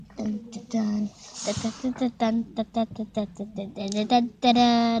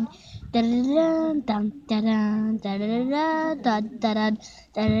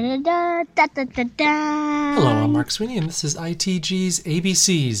I'm Mark Sweeney, and this is ITG's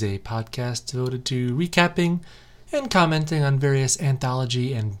ABCs, a podcast devoted to recapping and commenting on various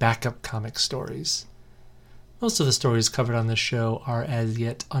anthology and backup comic stories. Most of the stories covered on this show are as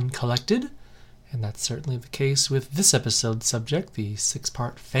yet uncollected, and that's certainly the case with this episode's subject, the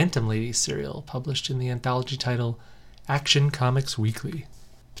 6-part Phantom Lady serial published in the anthology title Action Comics Weekly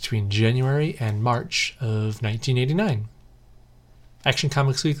between January and March of 1989. Action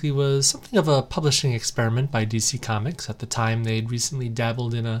Comics Weekly was something of a publishing experiment by DC Comics. At the time, they'd recently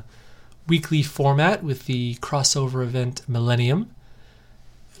dabbled in a weekly format with the crossover event Millennium.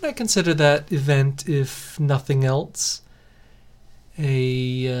 And I consider that event, if nothing else,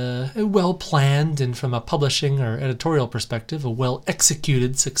 a well-planned and, from a publishing or editorial perspective, a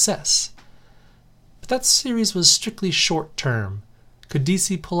well-executed success. But that series was strictly short-term. Could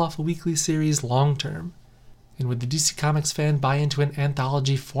DC pull off a weekly series long-term? And would the DC Comics fan buy into an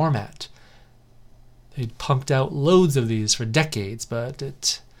anthology format? They'd pumped out loads of these for decades, but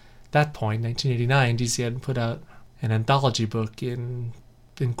at that point, 1989, DC hadn't put out an anthology book in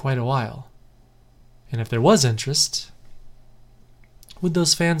quite a while. And if there was interest, would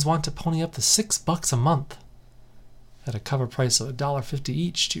those fans want to pony up the $6 a month at a cover price of $1.50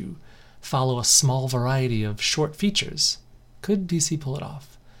 each to follow a small variety of short features? Could DC pull it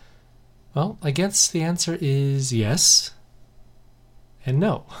off? Well, I guess the answer is yes and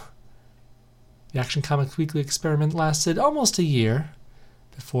no. The Action Comics Weekly experiment lasted almost a year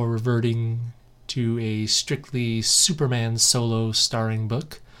before reverting to a strictly Superman solo starring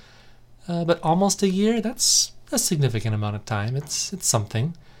book. But almost a year, that's a significant amount of time. It's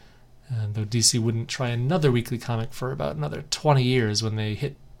something. Though DC wouldn't try another weekly comic for about another 20 years when they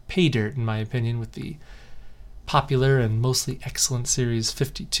hit pay dirt, in my opinion, with the popular and mostly excellent series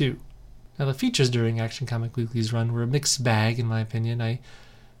 52. Now, the features during Action Comic Weekly's run were a mixed bag, in my opinion. I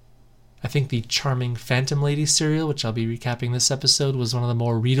think the charming Phantom Lady serial, which I'll be recapping this episode, was one of the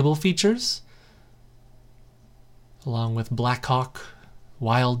more readable features, along with Black Hawk,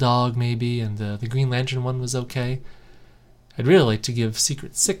 Wild Dog maybe, and the Green Lantern one was okay. I'd really like to give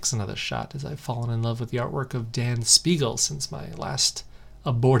Secret Six another shot, as I've fallen in love with the artwork of Dan Spiegel since my last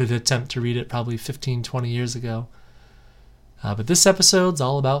aborted attempt to read it probably 15-20 years ago. But this episode's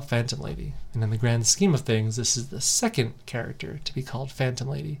all about Phantom Lady, and in the grand scheme of things, this is the second character to be called Phantom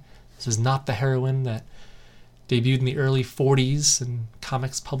Lady. This is not the heroine that debuted in the early 40s in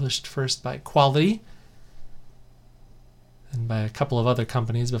comics published first by Quality and by a couple of other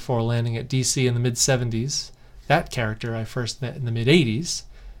companies before landing at DC in the mid-70s. That character I first met in the mid-80s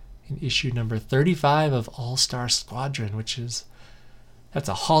in issue number 35 of All-Star Squadron, that's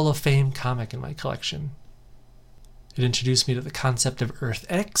a Hall of Fame comic in my collection. It introduced me to the concept of Earth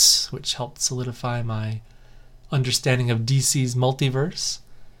X, which helped solidify my understanding of DC's multiverse.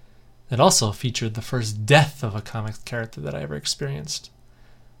 It also featured the first death of a comics character that I ever experienced.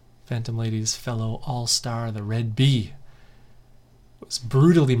 Phantom Lady's fellow all-star, the Red Bee, was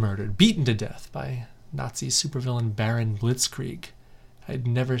brutally murdered, beaten to death by Nazi supervillain Baron Blitzkrieg. I'd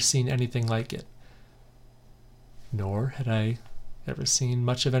never seen anything like it. Nor had I ever seen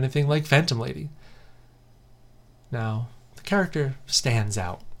much of anything like Phantom Lady. Now, the character stands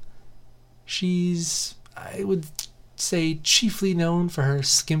out. She's, I would say, chiefly known for her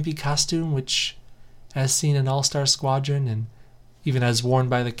skimpy costume, which, as seen in All-Star Squadron, and even as worn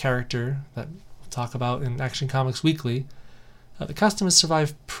by the character that we'll talk about in Action Comics Weekly, the costume has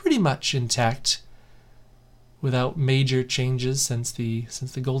survived pretty much intact without major changes since the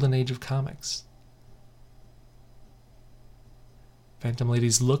golden age of comics. Phantom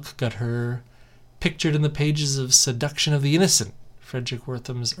Lady's look got her pictured in the pages of Seduction of the Innocent, Frederick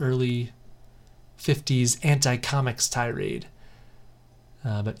Wertham's early 50s anti-comics tirade.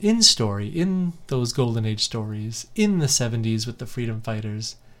 But in those Golden Age stories, in the 70s with the Freedom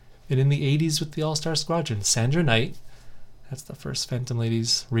Fighters, and in the 80s with the All-Star Squadron, Sandra Knight, that's the first Phantom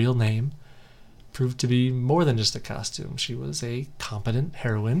Lady's real name, proved to be more than just a costume. She was a competent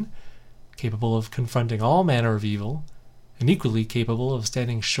heroine, capable of confronting all manner of evil, and equally capable of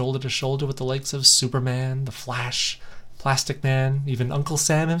standing shoulder to shoulder with the likes of Superman, The Flash, Plastic Man, even Uncle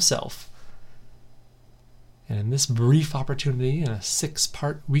Sam himself. And in this brief opportunity in a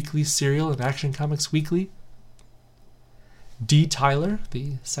 6-part weekly serial in Action Comics Weekly, Dee Tyler,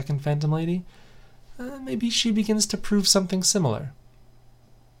 the second Phantom Lady, maybe she begins to prove something similar.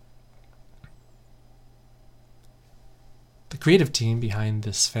 The creative team behind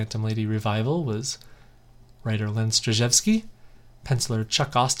this Phantom Lady revival was writer Len Strazewski, penciler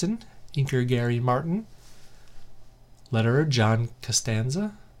Chuck Austin, inker Gary Martin, letterer John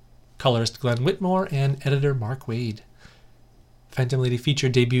Costanza, colorist Glenn Whitmore, and editor Mark Waid. Phantom Lady feature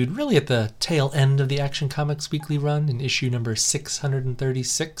debuted really at the tail end of the Action Comics weekly run in issue number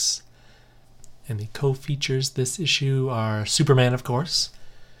 636. And the co-features this issue are Superman, of course,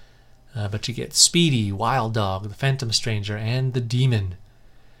 but you get Speedy, Wild Dog, the Phantom Stranger, and the Demon.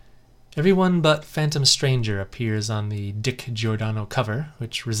 Everyone but Phantom Stranger appears on the Dick Giordano cover,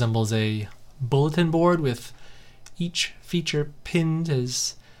 which resembles a bulletin board with each feature pinned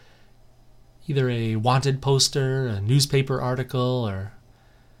as either a wanted poster, a newspaper article, or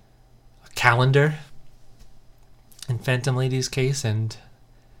a calendar. In Phantom Lady's case, and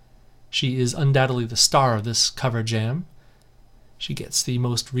she is undoubtedly the star of this cover jam. She gets the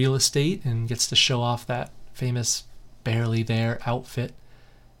most real estate and gets to show off that famous barely there outfit.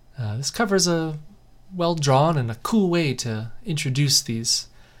 This cover is a well-drawn and a cool way to introduce these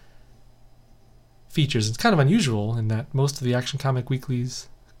features. It's kind of unusual in that most of the Action Comic Weekly's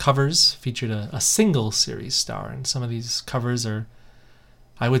covers featured a single series star, and some of these covers are,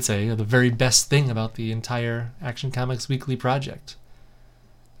 I would say, the very best thing about the entire Action Comics Weekly project.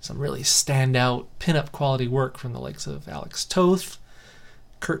 Some really standout pin-up quality work from the likes of Alex Toth,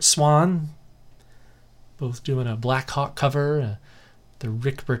 Kurt Swan, both doing a Black Hawk cover. The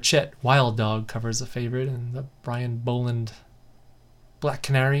Rick Burchett Wild Dog cover is a favorite, and the Brian Boland Black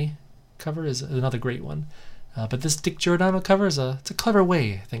Canary cover is another great one. But this Dick Giordano cover it's a clever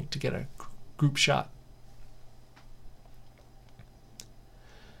way, I think, to get a group shot.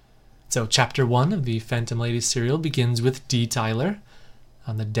 So Chapter 1 of the Phantom Lady serial begins with Dee Tyler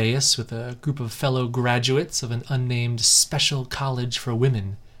on the dais with a group of fellow graduates of an unnamed special college for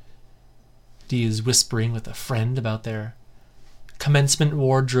women. Dee is whispering with a friend about their commencement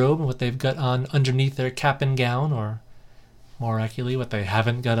wardrobe and what they've got on underneath their cap and gown, or more accurately, what they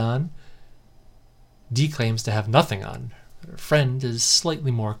haven't got on. Dee claims to have nothing on. Her friend is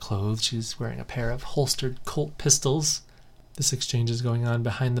slightly more clothed. She's wearing a pair of holstered Colt pistols. This exchange is going on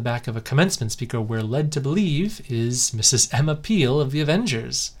behind the back of a commencement speaker we're led to believe is Mrs. Emma Peel of the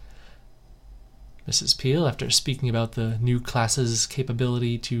Avengers. Mrs. Peel, after speaking about the new class's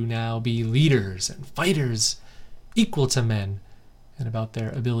capability to now be leaders and fighters equal to men, and about their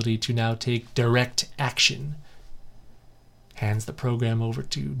ability to now take direct action, hands the program over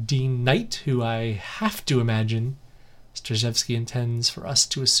to Dean Knight, who I have to imagine Strazhevsky intends for us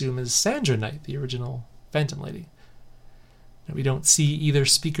to assume is Sandra Knight, the original Phantom Lady. Now, we don't see either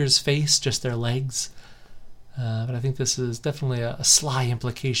speaker's face, just their legs, but I think this is definitely a sly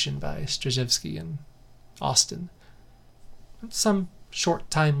implication by Strazhevsky and Austin. Some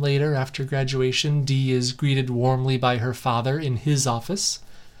short time later, after graduation, Dee is greeted warmly by her father in his office.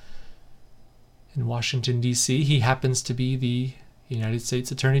 In Washington, D.C., he happens to be the United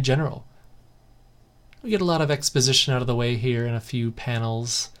States Attorney General. We get a lot of exposition out of the way here in a few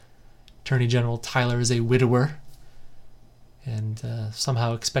panels. Attorney General Tyler is a widower, and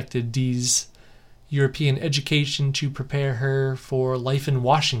somehow expected Dee's European education to prepare her for life in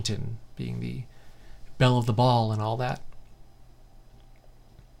Washington, being the belle of the ball and all that.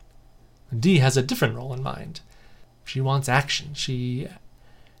 Dee has a different role in mind. She wants action. She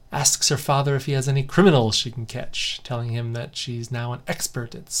asks her father if he has any criminals she can catch, telling him that she's now an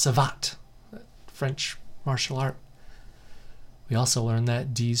expert at savate, French martial art. We also learn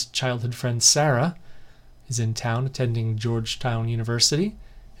that Dee's childhood friend Sarah is in town attending Georgetown University,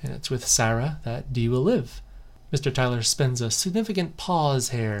 and it's with Sarah that Dee will live. Mr. Tyler spends a significant pause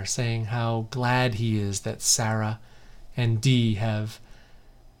here, saying how glad he is that Sarah and Dee have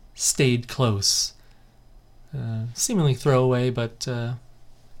stayed close. Seemingly throwaway, but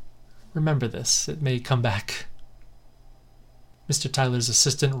remember this. It may come back. Mr. Tyler's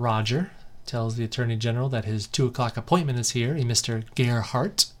assistant, Roger, tells the Attorney General that his 2 o'clock appointment is here, a Mr.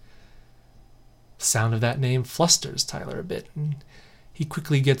 Gerhardt. The sound of that name flusters Tyler a bit, and he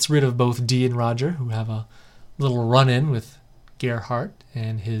quickly gets rid of both Dee and Roger, who have a little run-in with Gerhardt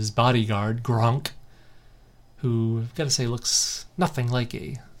and his bodyguard, Gronk, who, I've got to say, looks nothing like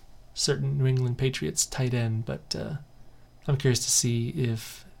a certain New England Patriots tight end, but I'm curious to see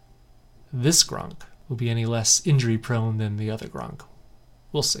if this Gronk will be any less injury-prone than the other Gronk.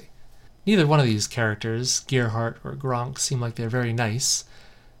 We'll see. Neither one of these characters, Gerhardt or Gronk, seem like they're very nice,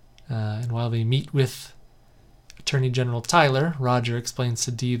 and while they meet with Attorney General Tyler, Roger explains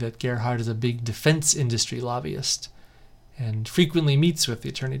to Dee that Gerhardt is a big defense industry lobbyist and frequently meets with the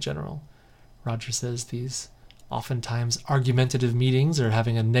Attorney General. Roger says these oftentimes argumentative meetings are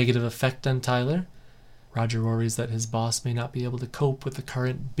having a negative effect on Tyler. Roger worries that his boss may not be able to cope with the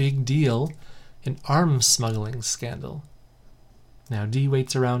current big deal, an arms smuggling scandal. Now Dee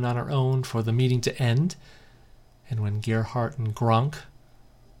waits around on her own for the meeting to end, and when Gerhardt and Gronk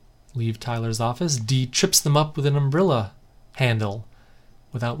leave Tyler's office, Dee trips them up with an umbrella handle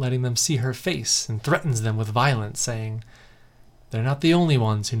without letting them see her face and threatens them with violence, saying they're not the only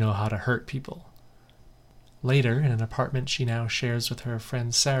ones who know how to hurt people. Later, in an apartment she now shares with her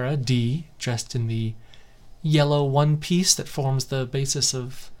friend Sarah, Dee, dressed in the yellow one-piece that forms the basis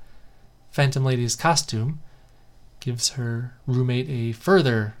of Phantom Lady's costume, gives her roommate a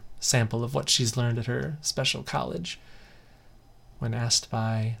further sample of what she's learned at her special college. When asked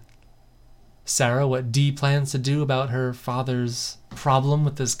by Sarah what Dee plans to do about her father's problem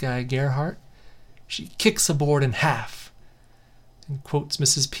with this guy Gerhardt, she kicks a board in half and quotes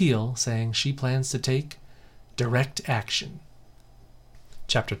Mrs. Peel, saying she plans to take direct action.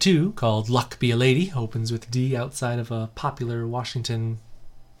 Chapter 2, called Luck Be a Lady, opens with Dee outside of a popular Washington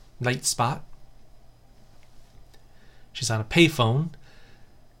night spot. She's on a payphone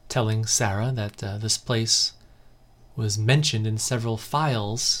telling Sarah that this place was mentioned in several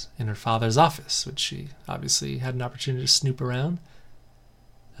files in her father's office, which she obviously had an opportunity to snoop around.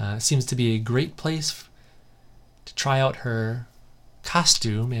 It seems to be a great place to try out her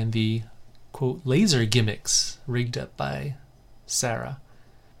costume and the, quote, laser gimmicks rigged up by Sarah.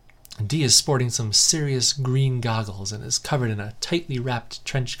 And Dee is sporting some serious green goggles and is covered in a tightly wrapped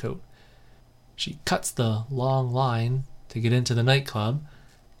trench coat. She cuts the long line to get into the nightclub,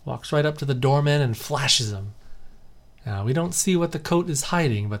 walks right up to the doorman and flashes him. Now, we don't see what the coat is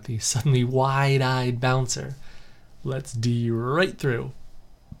hiding, but the suddenly wide-eyed bouncer lets Dee right through.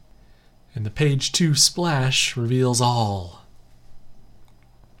 And the page 2 splash reveals all.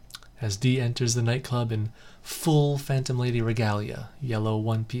 As Dee enters the nightclub in full Phantom Lady regalia, yellow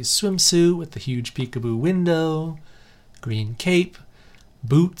one-piece swimsuit with the huge peekaboo window, green cape,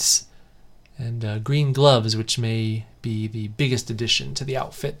 boots, and green gloves, which may be the biggest addition to the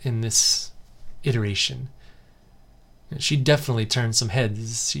outfit in this iteration. She definitely turns some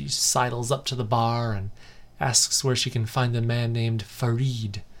heads. She sidles up to the bar and asks where she can find a man named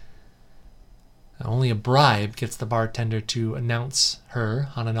Farid. Only a bribe gets the bartender to announce her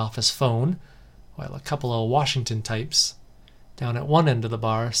on an office phone, while a couple of Washington types down at one end of the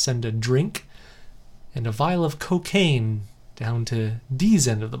bar send a drink and a vial of cocaine down to Dee's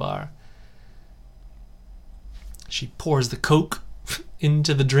end of the bar. She pours the coke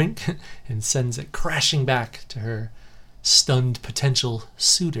into the drink and sends it crashing back to her stunned potential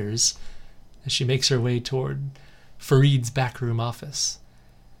suitors as she makes her way toward Farid's backroom office.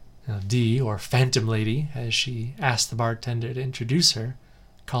 Now, Dee, or Phantom Lady, as she asks the bartender to introduce her,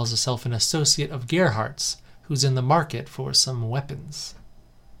 calls herself an associate of Gerhardt's, who's in the market for some weapons.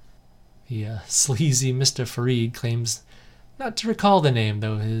 The sleazy Mr. Farid claims not to recall the name,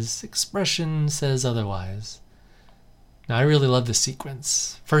 though his expression says otherwise. Now, I really love this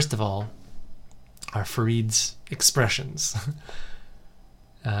sequence. First of all, are Farid's expressions.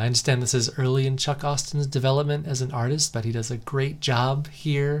 I understand this is early in Chuck Austin's development as an artist, but he does a great job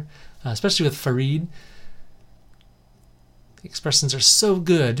here, especially with Farid. The expressions are so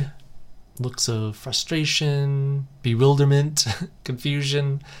good. Looks of frustration, bewilderment,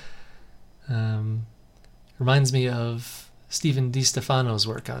 confusion. Reminds me of Stephen DiStefano's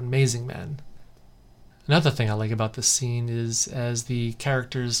work on Amazing Man. Another thing I like about this scene is as the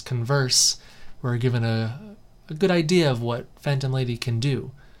characters converse, we're given a good idea of what Phantom Lady can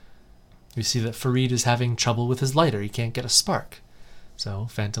do. We see that Farid is having trouble with his lighter. He can't get a spark. So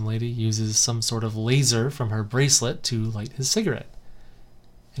Phantom Lady uses some sort of laser from her bracelet to light his cigarette.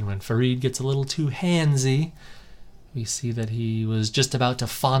 And when Farid gets a little too handsy, we see that he was just about to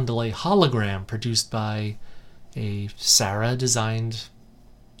fondle a hologram produced by a Sarah-designed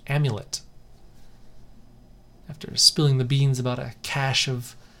amulet. After spilling the beans about a cache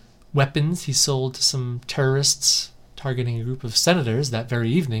of weapons he sold to some terrorists targeting a group of senators that very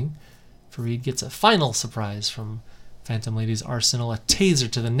evening, Farid gets a final surprise from Phantom Lady's arsenal, a taser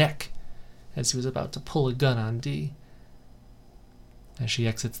to the neck, as he was about to pull a gun on Dee. As she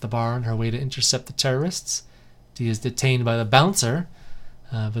exits the bar on her way to intercept the terrorists, Dee is detained by the bouncer,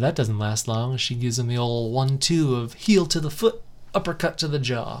 but that doesn't last long as she gives him the old 1-2 of heel to the foot, uppercut to the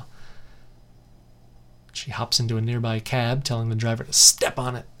jaw. She hops into a nearby cab, telling the driver to step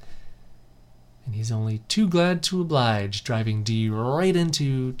on it. And he's only too glad to oblige, driving Dee right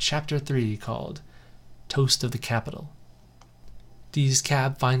into Chapter 3, called Toast of the Capitol. Dee's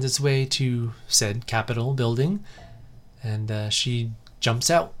cab finds its way to said Capitol building, and she jumps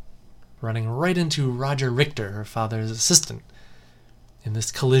out, running right into Roger Richter, her father's assistant. In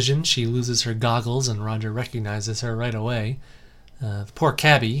this collision, she loses her goggles, and Roger recognizes her right away. The poor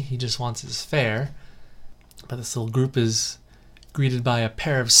cabbie, he just wants his fare. But this little group is greeted by a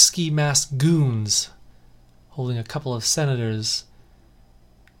pair of ski-masked goons holding a couple of senators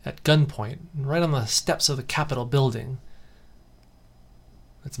at gunpoint, right on the steps of the Capitol building.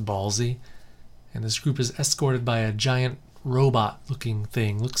 That's ballsy. And this group is escorted by a giant robot-looking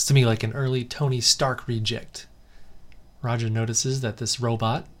thing. Looks to me like an early Tony Stark reject. Roger notices that this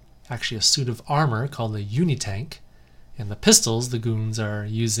robot, actually a suit of armor called a Unitank, and the pistols the goons are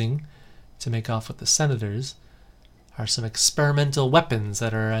using to make off with the senators are some experimental weapons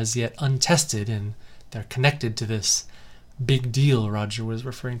that are as yet untested, and they're connected to this big deal Roger was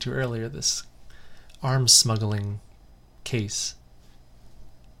referring to earlier, this arms smuggling case.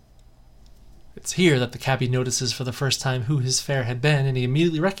 It's here that the cabbie notices for the first time who his fare had been, and he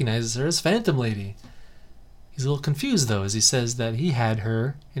immediately recognizes her as Phantom Lady. He's a little confused, though, as he says that he had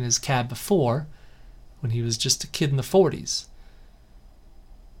her in his cab before, when he was just a kid in the 40s.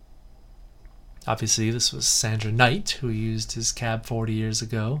 Obviously, this was Sandra Knight, who used his cab 40 years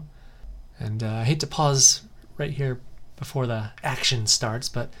ago. And I hate to pause right here before the action starts,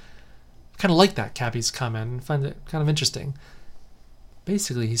 but I kind of like that cabbie's comment and find it kind of interesting.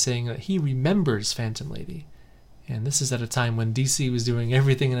 Basically, he's saying that he remembers Phantom Lady. And this is at a time when DC was doing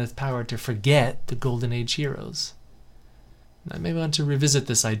everything in its power to forget the Golden Age heroes. I may want to revisit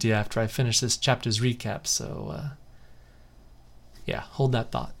this idea after I finish this chapter's recap, so hold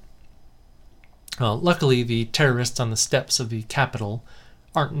that thought. Well, luckily the terrorists on the steps of the Capitol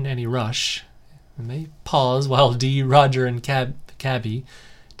aren't in any rush, and they pause while Dee, Roger, and the cabbie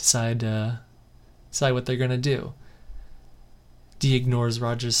decide what they're going to do. Dee ignores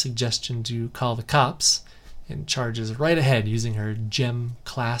Roger's suggestion to call the cops and charges right ahead using her gem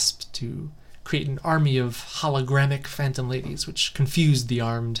clasp to create an army of hologramic Phantom Ladies, which confused the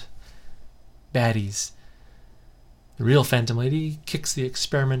armed baddies. The real Phantom Lady kicks the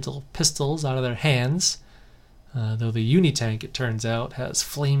experimental pistols out of their hands, though the Unitank, it turns out, has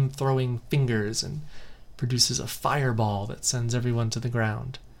flame-throwing fingers and produces a fireball that sends everyone to the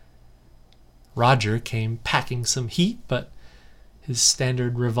ground. Roger came packing some heat, but his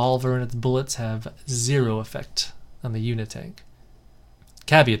standard revolver and its bullets have zero effect on the Unitank.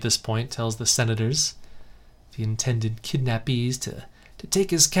 Cabbie at this point tells the senators, the intended kidnappees, to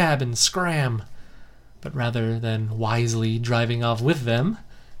take his cab and scram. But rather than wisely driving off with them,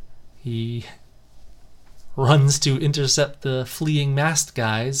 he runs to intercept the fleeing masked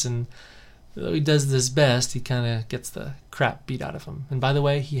guys, and though he does this best, he kind of gets the crap beat out of him. And by the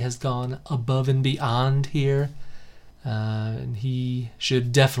way, he has gone above and beyond here, and he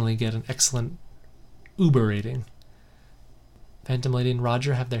should definitely get an excellent Uber rating. Phantom Lady and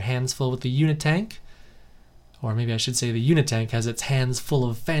Roger have their hands full with the Unitank, or maybe I should say the Unitank has its hands full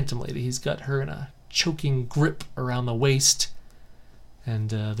of Phantom Lady. He's got her in a choking grip around the waist, and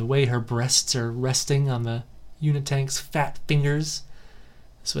the way her breasts are resting on the Unitank's fat fingers,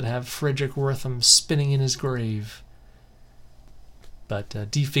 this would have Frederick Wortham spinning in his grave.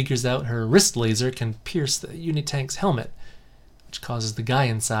 But Dee figures out her wrist laser can pierce the Unitank's helmet, which causes the guy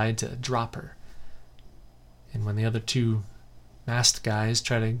inside to drop her. And when the other two masked guys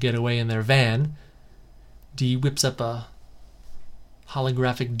try to get away in their van, Dee whips up a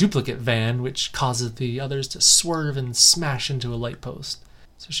holographic duplicate van, which causes the others to swerve and smash into a light post.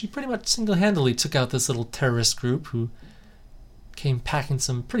 So she pretty much single-handedly took out this little terrorist group who came packing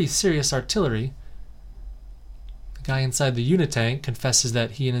some pretty serious artillery. The guy inside the Unitank confesses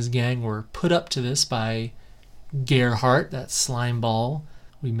that he and his gang were put up to this by Gerhardt, that slime ball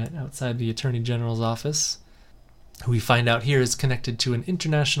we met outside the Attorney General's office, who we find out here is connected to an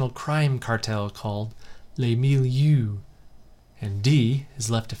international crime cartel called Les Milieux. And Dee is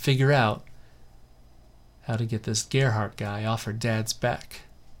left to figure out how to get this Gerhardt guy off her dad's back.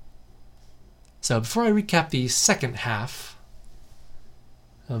 So before I recap the second half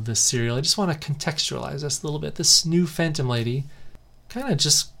of this serial, I just want to contextualize this a little bit. This new Phantom Lady kind of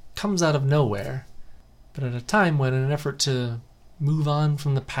just comes out of nowhere, but at a time when, in an effort to move on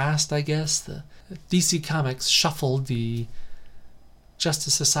from the past, I guess, the DC Comics shuffled the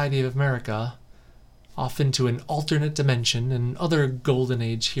Justice Society of America off into an alternate dimension, and other Golden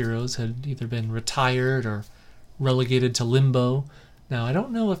Age heroes had either been retired or relegated to limbo. Now, I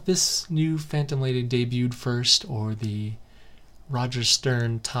don't know if this new Phantom Lady debuted first or the Roger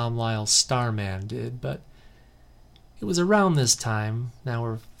Stern, Tom Lyle Starman did, but it was around this time, now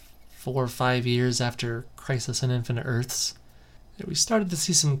we're 4 or 5 years after Crisis on Infinite Earths, that we started to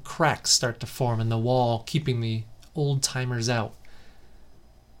see some cracks start to form in the wall, keeping the old-timers out.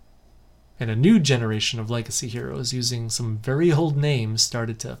 And a new generation of legacy heroes using some very old names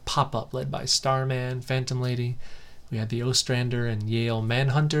started to pop up, led by Starman, Phantom Lady. We had the Ostrander and Yale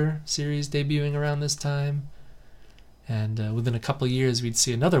Manhunter series debuting around this time. And within a couple of years, we'd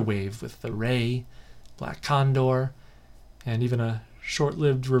see another wave with the Ray, Black Condor, and even a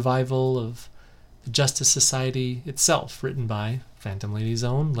short-lived revival of the Justice Society itself, written by Phantom Lady's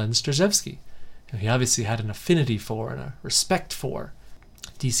own Len Strazewski. He obviously had an affinity for and a respect for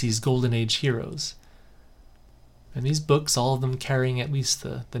DC's Golden Age heroes. And these books, all of them carrying at least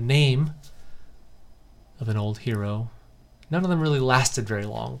the name of an old hero, none of them really lasted very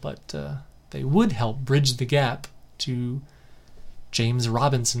long, but they would help bridge the gap to James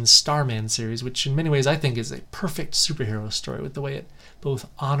Robinson's Starman series, which in many ways I think is a perfect superhero story with the way it both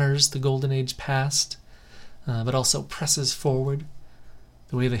honors the Golden Age past, but also presses forward.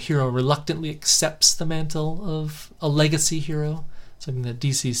 The way the hero reluctantly accepts the mantle of a legacy hero, something that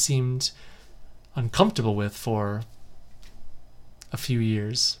DC seemed uncomfortable with for a few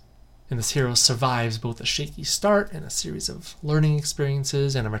years. And this hero survives both a shaky start and a series of learning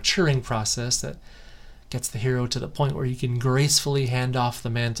experiences and a maturing process that gets the hero to the point where he can gracefully hand off the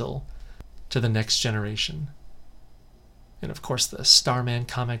mantle to the next generation. And of course, the Starman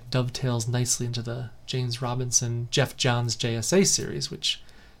comic dovetails nicely into the James Robinson, Jeff Johns JSA series, which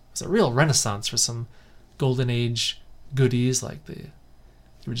was a real renaissance for some Golden Age goodies like the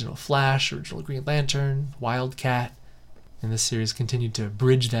original Flash, original Green Lantern, Wildcat. And this series continued to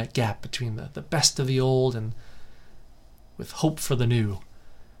bridge that gap between the best of the old and with hope for the new.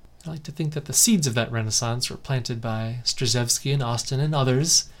 I like to think that the seeds of that renaissance were planted by Strazewski and Austin and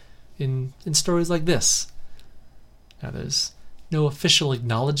others in stories like this. Now, there's no official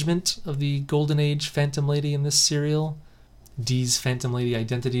acknowledgement of the Golden Age Phantom Lady in this serial. Dee's Phantom Lady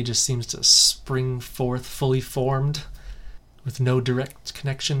identity just seems to spring forth fully formed, with no direct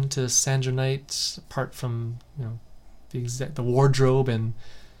connection to Sandra Knight, apart from the wardrobe and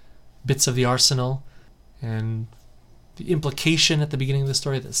bits of the arsenal, and the implication at the beginning of the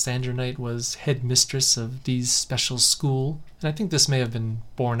story that Sandra Knight was head mistress of Dee's special school. And I think this may have been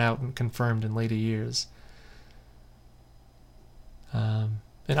borne out and confirmed in later years.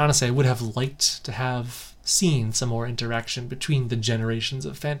 And honestly, I would have liked to have seen some more interaction between the generations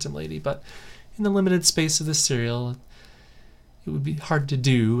of Phantom Lady, but in the limited space of this serial, it would be hard to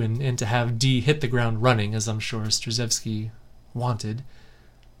do and to have Dee hit the ground running, as I'm sure Strazewski wanted.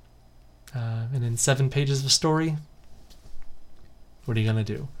 And in 7 pages of story, what are you going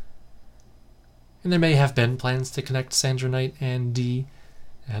to do? And there may have been plans to connect Sandra Knight and Dee.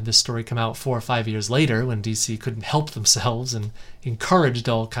 Had this story come out 4 or 5 years later, when DC couldn't help themselves and encouraged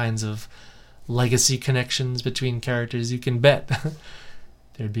all kinds of legacy connections between characters, you can bet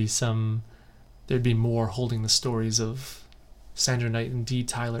there'd be more holding the stories of Sandra Knight and Dee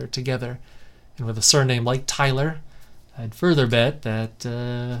Tyler together. And with a surname like Tyler, I'd further bet that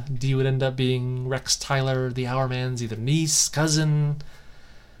Dee would end up being Rex Tyler, the Hourman's either niece, cousin,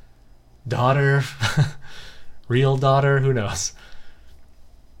 daughter, real daughter, who knows.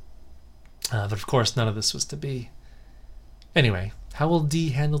 But of course, none of this was to be. Anyway, how will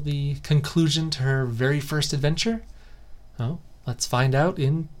Dee handle the conclusion to her very first adventure? Well, let's find out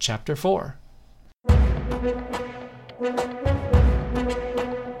in Chapter 4.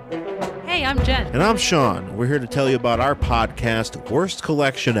 Hey, I'm Jen. And I'm Sean. We're here to tell you about our podcast, Worst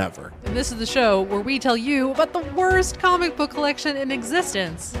Collection Ever. And this is the show where we tell you about the worst comic book collection in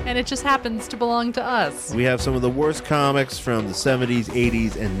existence. And it just happens to belong to us. We have some of the worst comics from the 70s,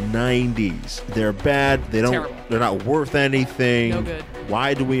 80s, and 90s. They're bad. Terrible. They're not worth anything. No good.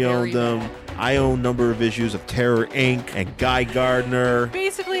 Why do we own them? I own a number of issues of Terror Inc. and Guy Gardner.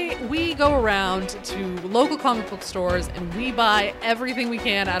 Basically, we go around to local comic book stores and we buy everything we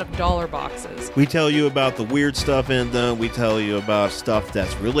can out of dollar boxes. We tell you about the weird stuff in them. We tell you about stuff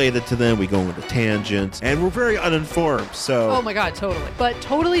that's related to them. We go into tangents. And we're very uninformed, so... Oh my god, totally. But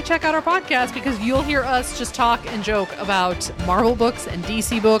totally check out our podcast because you'll hear us just talk and joke about Marvel books and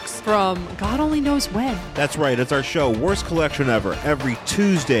DC books from God only knows when. That's right. It's our show, Worst Collection Ever, every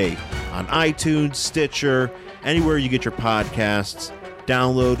Tuesday on iTunes, Stitcher, anywhere you get your podcasts.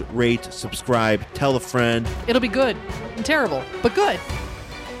 Download, rate, subscribe, tell a friend. It'll be good and terrible, but good.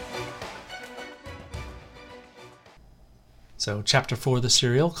 So, Chapter 4 of the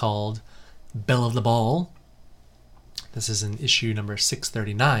serial, called Belle of the Ball. This is in issue number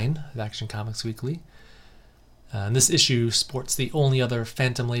 639 of Action Comics Weekly. And this issue sports the only other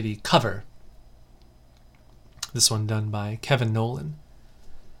Phantom Lady cover. This one done by Kevin Nolan.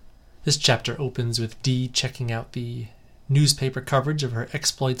 This chapter opens with Dee checking out the newspaper coverage of her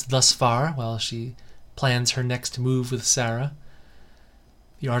exploits thus far while she plans her next move with Sarah.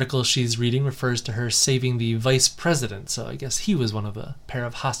 The article she's reading refers to her saving the vice president, so I guess he was one of the pair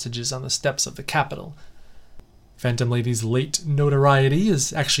of hostages on the steps of the Capitol. Phantom Lady's late notoriety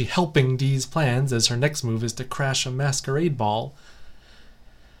is actually helping Dee's plans, as her next move is to crash a masquerade ball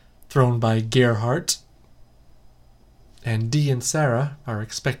thrown by Gerhardt. And Dee and Sarah are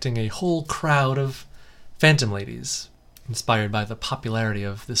expecting a whole crowd of Phantom Ladies, inspired by the popularity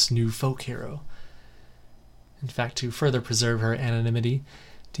of this new folk hero. In fact, to further preserve her anonymity,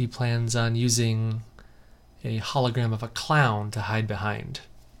 Dee plans on using a hologram of a clown to hide behind,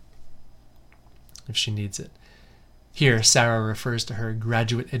 if she needs it. Here, Sarah refers to her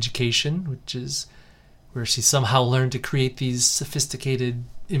graduate education, which is where she somehow learned to create these sophisticated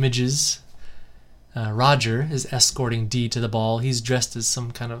images. Roger is escorting Dee to the ball. He's dressed as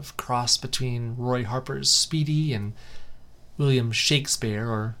some kind of cross between Roy Harper's Speedy and William Shakespeare,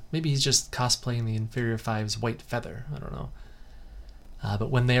 or maybe he's just cosplaying the Inferior Five's White Feather. I don't know. But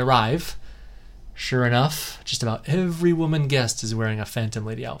when they arrive, sure enough, just about every woman guest is wearing a Phantom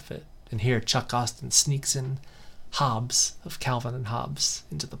Lady outfit. And here, Chuck Austen sneaks in Hobbes of Calvin and Hobbes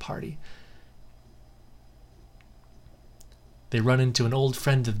into the party. They run into an old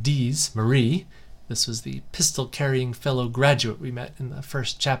friend of Dee's, Marie. This was the pistol-carrying fellow graduate we met in the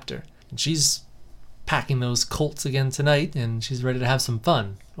first chapter. And she's packing those Colts again tonight, and she's ready to have some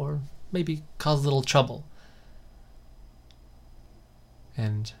fun, or maybe cause a little trouble.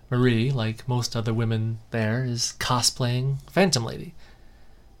 And Marie, like most other women there, is cosplaying Phantom Lady.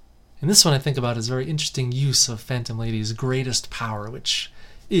 And this one I think about as a very interesting use of Phantom Lady's greatest power, which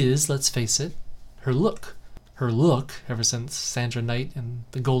is, let's face it, her look. Her look, ever since Sandra Knight and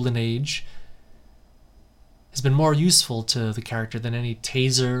the Golden Age, has been more useful to the character than any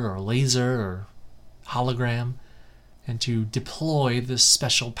taser or laser or hologram. And to deploy this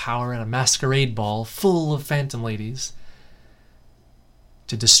special power at a masquerade ball full of Phantom Ladies,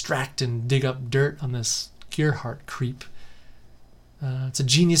 to distract and dig up dirt on this Gerhardt creep, it's a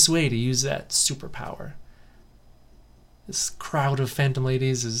genius way to use that superpower. This crowd of Phantom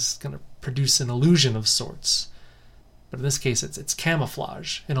Ladies is going to produce an illusion of sorts. But in this case, it's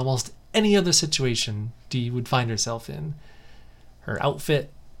camouflage. In almost any other situation Dee would find herself in, her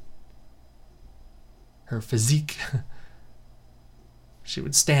outfit, her physique, she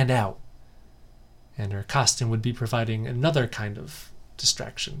would stand out. And her costume would be providing another kind of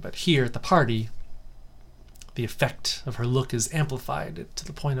distraction. But here at the party, the effect of her look is amplified to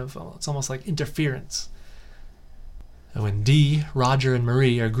the point of, it's almost like interference. When Dee, Roger, and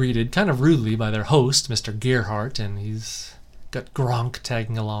Marie are greeted kind of rudely by their host, Mr. Gerhardt, and he's got Gronk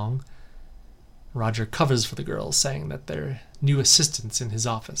tagging along, Roger covers for the girls, saying that they're new assistants in his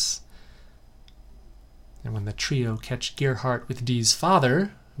office. And when the trio catch Gerhardt with Dee's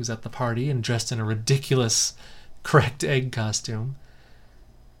father, who's at the party and dressed in a ridiculous cracked egg costume,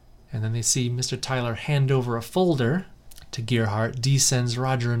 and then they see Mr. Tyler hand over a folder to Gerhardt, Dee sends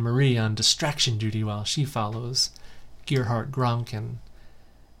Roger and Marie on distraction duty while she follows Gerhardt, Gronk, and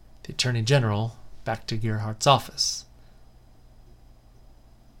the Attorney General back to Gerhardt's office.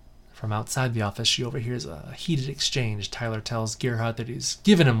 From outside the office, she overhears a heated exchange. Tyler tells Gerhardt that he's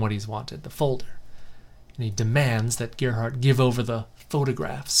given him what he's wanted, the folder, and he demands that Gerhardt give over the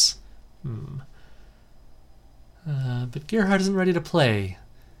photographs. But Gerhardt isn't ready to play.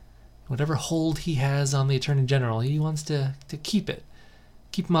 Whatever hold he has on the Attorney General, he wants to keep it.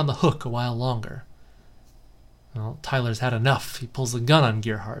 Keep him on the hook a while longer. Well, Tyler's had enough. He pulls a gun on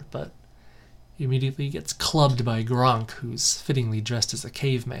Gerhardt, but he immediately gets clubbed by Gronk, who's fittingly dressed as a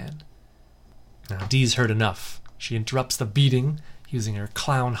caveman. Now, Dee's heard enough. She interrupts the beating, using her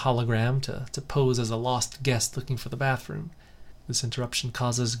clown hologram to pose as a lost guest looking for the bathroom. This interruption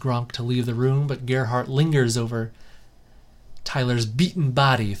causes Gronk to leave the room, but Gerhardt lingers over Tyler's beaten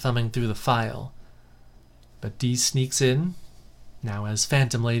body, thumbing through the file. But Dee sneaks in, now as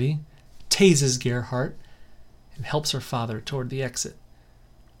Phantom Lady, tases Gerhardt, and helps her father toward the exit.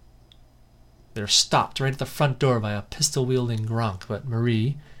 They're stopped right at the front door by a pistol-wielding Gronk, but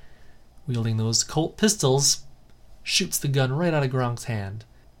Marie, wielding those Colt pistols, shoots the gun right out of Gronk's hand.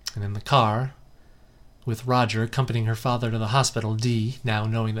 And in the car, with Roger accompanying her father to the hospital, Dee, now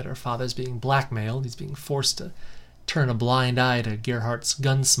knowing that her father's being blackmailed, he's being forced to turn a blind eye to Gerhardt's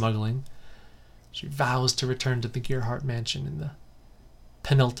gun smuggling, she vows to return to the Gerhardt mansion in the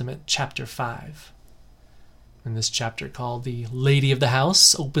penultimate Chapter 5. And this chapter, called The Lady of the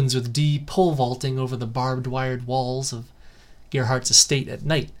House, opens with Dee pole vaulting over the barbed wired walls of Gerhardt's estate at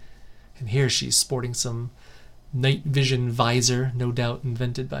night. And here she's sporting some night vision visor, no doubt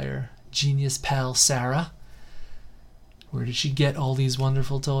invented by her genius pal Sarah. Where did she get all these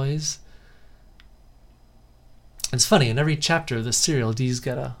wonderful toys? It's funny, in every chapter of this serial, Dee's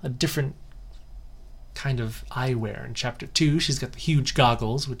got a different kind of eyewear. In Chapter 2, she's got the huge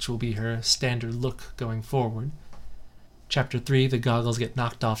goggles, which will be her standard look going forward. Chapter 3, the goggles get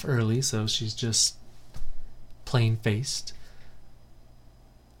knocked off early, so she's just plain-faced.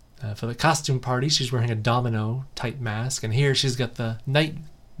 For the costume party, she's wearing a domino-type mask, and here she's got the night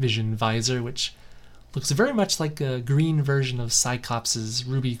vision visor, which looks very much like a green version of Cyclops'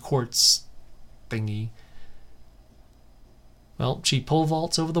 ruby quartz thingy. Well, she pole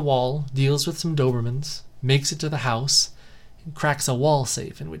vaults over the wall, deals with some Dobermans, makes it to the house, and cracks a wall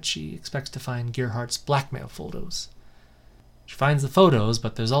safe in which she expects to find Gerhardt's blackmail photos. She finds the photos,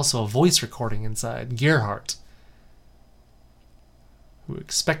 but there's also a voice recording inside. Gerhardt, who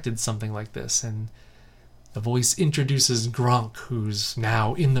expected something like this, and the voice introduces Gronk, who's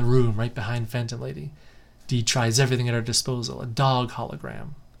now in the room right behind Phantom Lady. Dee tries everything at her disposal. A dog hologram.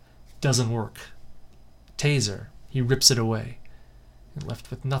 Doesn't work. Taser. He rips it away. And left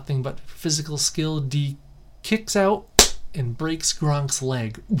with nothing but physical skill, Dee kicks out and breaks Gronk's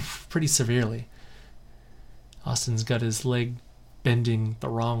leg. Oof, pretty severely. Austin's got his leg bending the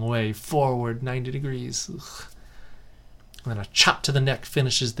wrong way, forward 90 degrees. Ugh. And then a chop to the neck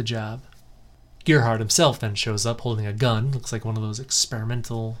finishes the job. Gerhardt himself then shows up holding a gun. Looks like one of those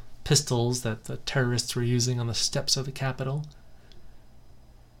experimental pistols that the terrorists were using on the steps of the Capitol.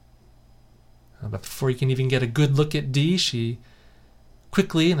 But before you can even get a good look at Dee, she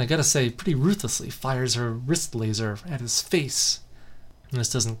quickly, and I gotta say pretty ruthlessly, fires her wrist laser at his face. And this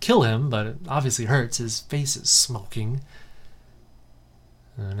doesn't kill him, but it obviously hurts. His face is smoking.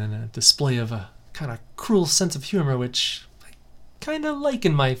 And then a display of a kind of cruel sense of humor, which I kind of like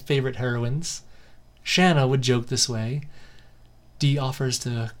in my favorite heroines. Shanna would joke this way. Dee offers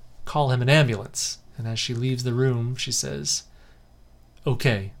to call him an ambulance, and as she leaves the room, she says,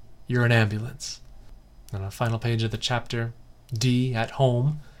 "Okay, you're an ambulance." On a final page of the chapter, Dee, at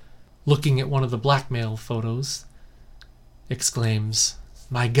home, looking at one of the blackmail photos, exclaims,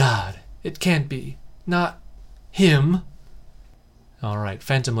 "My God, it can't be. Not him." Alright,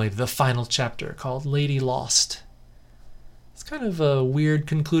 Phantom Lady, the final chapter, called Lady Lost. It's kind of a weird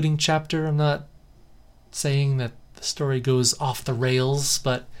concluding chapter. I'm not saying that the story goes off the rails,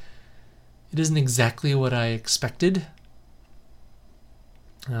 but it isn't exactly what I expected.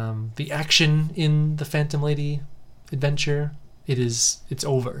 The action in the Phantom Lady adventure, it's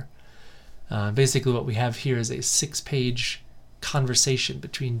over. Basically what we have here is a 6-page conversation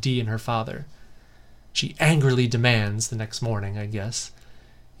between Dee and her father. She angrily demands the next morning, I guess,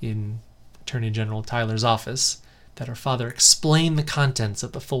 in Attorney General Tyler's office, that her father explain the contents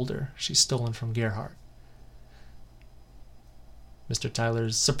of the folder she's stolen from Gerhardt. Mr.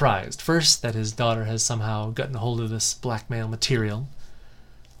 Tyler's surprised, first, that his daughter has somehow gotten hold of this blackmail material,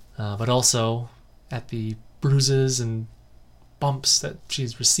 but also at the bruises and bumps that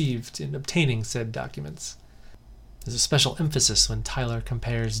she's received in obtaining said documents. There's a special emphasis when Tyler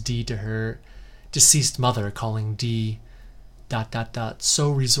compares Dee to her deceased mother, calling Dee ... so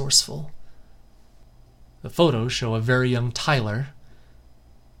resourceful. The photos show a very young Tyler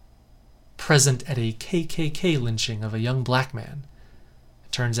present at a KKK lynching of a young black man.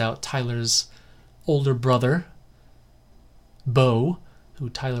 It turns out Tyler's older brother, Bo, who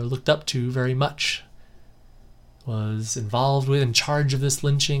Tyler looked up to very much, was involved with, in charge of this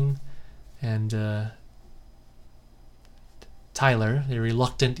lynching, and Tyler, the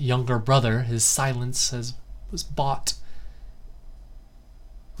reluctant younger brother, his silence was bought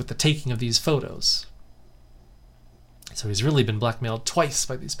with the taking of these photos. So he's really been blackmailed twice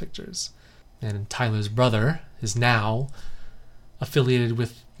by these pictures. And Tyler's brother is now affiliated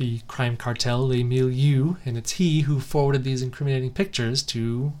with the crime cartel Les Milieux, and it's he who forwarded these incriminating pictures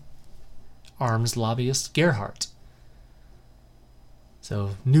to arms lobbyist Gerhardt.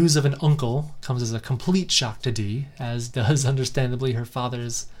 So news of an uncle comes as a complete shock to Dee, as does, understandably, her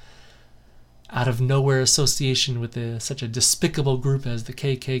father's out-of-nowhere association with such a despicable group as the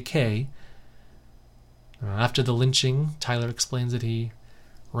KKK. After the lynching, Tyler explains that he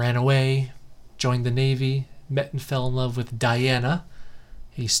ran away, joined the Navy, met and fell in love with Diana,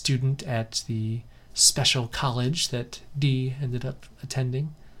 a student at the special college that Dee ended up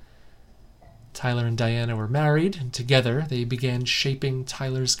attending. Tyler and Diana were married, and together they began shaping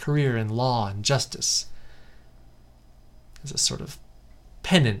Tyler's career in law and justice as a sort of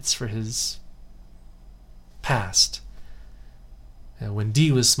penance for his past. When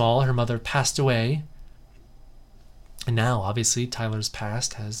Dee was small, her mother passed away, and now, obviously, Tyler's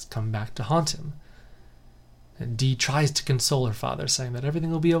past has come back to haunt him. And Dee tries to console her father, saying that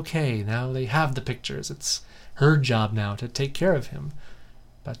everything will be okay. Now they have the pictures. It's her job now to take care of him.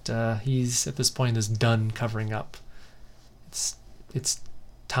 But he's, at this point, is done covering up. It's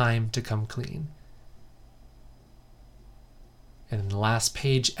time to come clean. And in the last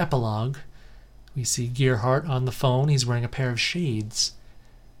page epilogue, We see Gearhart on the phone. He's wearing a pair of shades.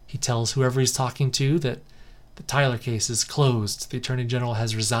 He tells whoever he's talking to that the Tyler case is closed. The Attorney General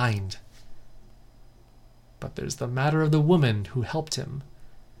has resigned. But there's the matter of the woman who helped him.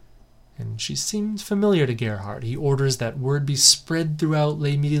 And she seemed familiar to Gearhart. He orders that word be spread throughout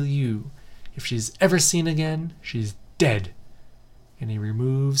Les Milieux. If she's ever seen again, she's dead. And he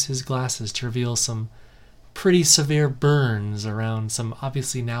removes his glasses to reveal some pretty severe burns around some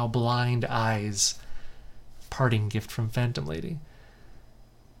obviously now blind eyes. Parting gift from Phantom Lady.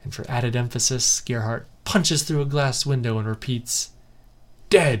 And for added emphasis, Gearhart punches through a glass window and repeats,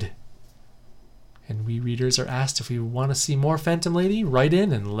 "Dead!" And we readers are asked if we want to see more Phantom Lady, write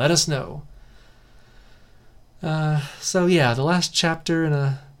in and let us know. So yeah, the last chapter in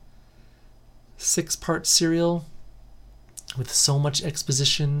a 6-part serial with so much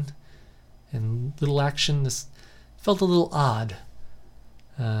exposition and little action, this felt a little odd.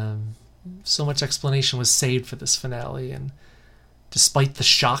 So much explanation was saved for this finale, and despite the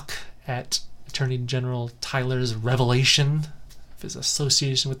shock at Attorney General Tyler's revelation of his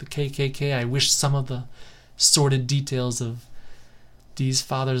association with the KKK, I wish some of the sordid details of Dee's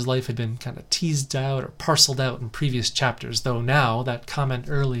father's life had been kind of teased out or parceled out in previous chapters, though now that comment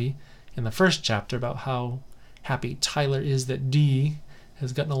early in the first chapter about how happy Tyler is that Dee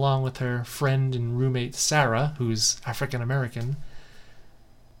has gotten along with her friend and roommate Sarah, who's African American.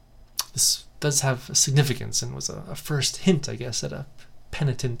 This does have significance and was a first hint, I guess, at a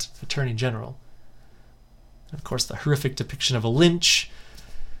penitent Attorney General. And of course, the horrific depiction of a lynch.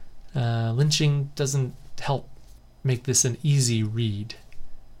 Lynching doesn't help make this an easy read.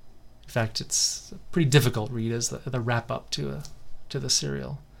 In fact, it's a pretty difficult read as the wrap-up to the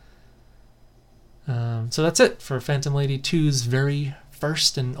serial. So that's it for Phantom Lady 2's very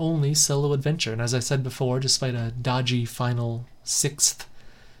first and only solo adventure. And as I said before, despite a dodgy final 6th,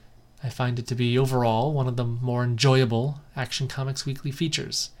 I find it to be overall one of the more enjoyable Action Comics Weekly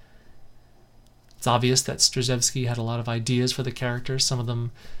features. It's obvious that Strazewski had a lot of ideas for the characters, some of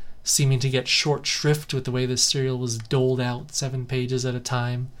them seeming to get short shrift with the way this serial was doled out 7 pages at a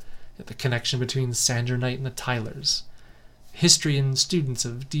time, the connection between Sander Knight and the Tylers, history and students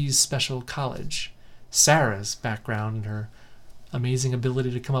of Dee's special college, Sarah's background and her amazing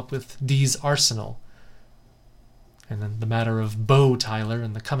ability to come up with Dee's arsenal, and then the matter of Bo Tyler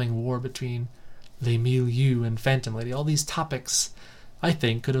and the coming war between Les Milieux and Phantom Lady. All these topics, I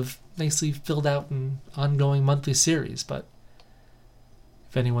think, could have nicely filled out an ongoing monthly series, but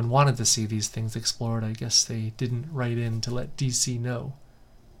if anyone wanted to see these things explored, I guess they didn't write in to let DC know.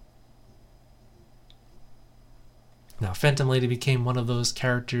 Now, Phantom Lady became one of those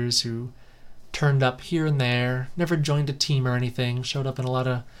characters who turned up here and there, never joined a team or anything, showed up in a lot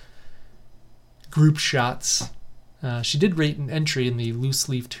of group shots. She did rate an entry in the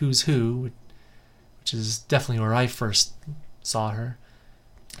loose-leafed Who's Who, which is definitely where I first saw her.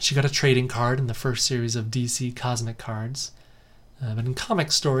 She got a trading card in the first series of DC Cosmic Cards. But in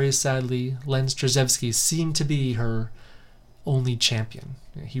comic stories, sadly, Len Strazewski seemed to be her only champion.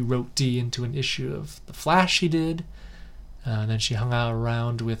 He wrote Dee into an issue of The Flash, he did. And then she hung out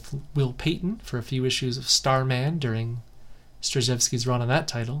around with Will Payton for a few issues of Starman during Strazewski's run on that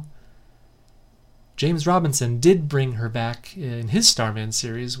title. James Robinson did bring her back in his Starman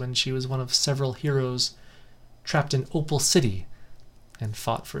series when she was one of several heroes trapped in Opal City and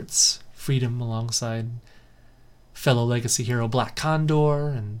fought for its freedom alongside fellow legacy hero Black Condor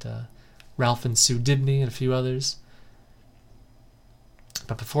and Ralph and Sue Dibney and a few others.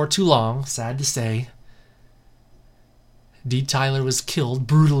 But before too long, sad to say, Dee Tyler was killed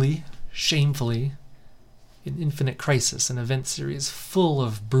brutally, shamefully, in Infinite Crisis, an event series full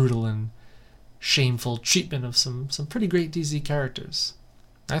of brutal and shameful treatment of some pretty great DC characters.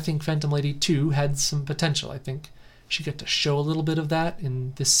 I think Phantom Lady 2 had some potential. I think she got to show a little bit of that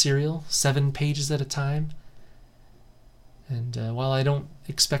in this serial, 7 pages at a time. And while I don't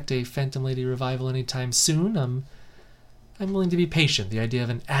expect a Phantom Lady revival anytime soon, I'm willing to be patient. The idea of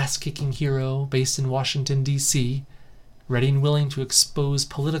an ass-kicking hero based in Washington, D.C., ready and willing to expose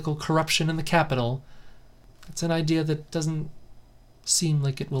political corruption in the Capitol, it's an idea that doesn't seem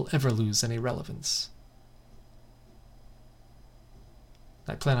like it will ever lose any relevance.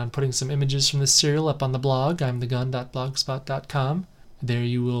 I plan on putting some images from this serial up on the blog, imthegun.blogspot.com. There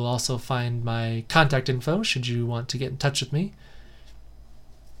you will also find my contact info should you want to get in touch with me.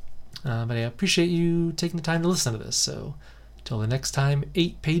 But I appreciate you taking the time to listen to this. So, till the next time,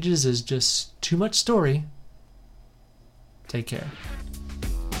 8 pages is just too much story. Take care.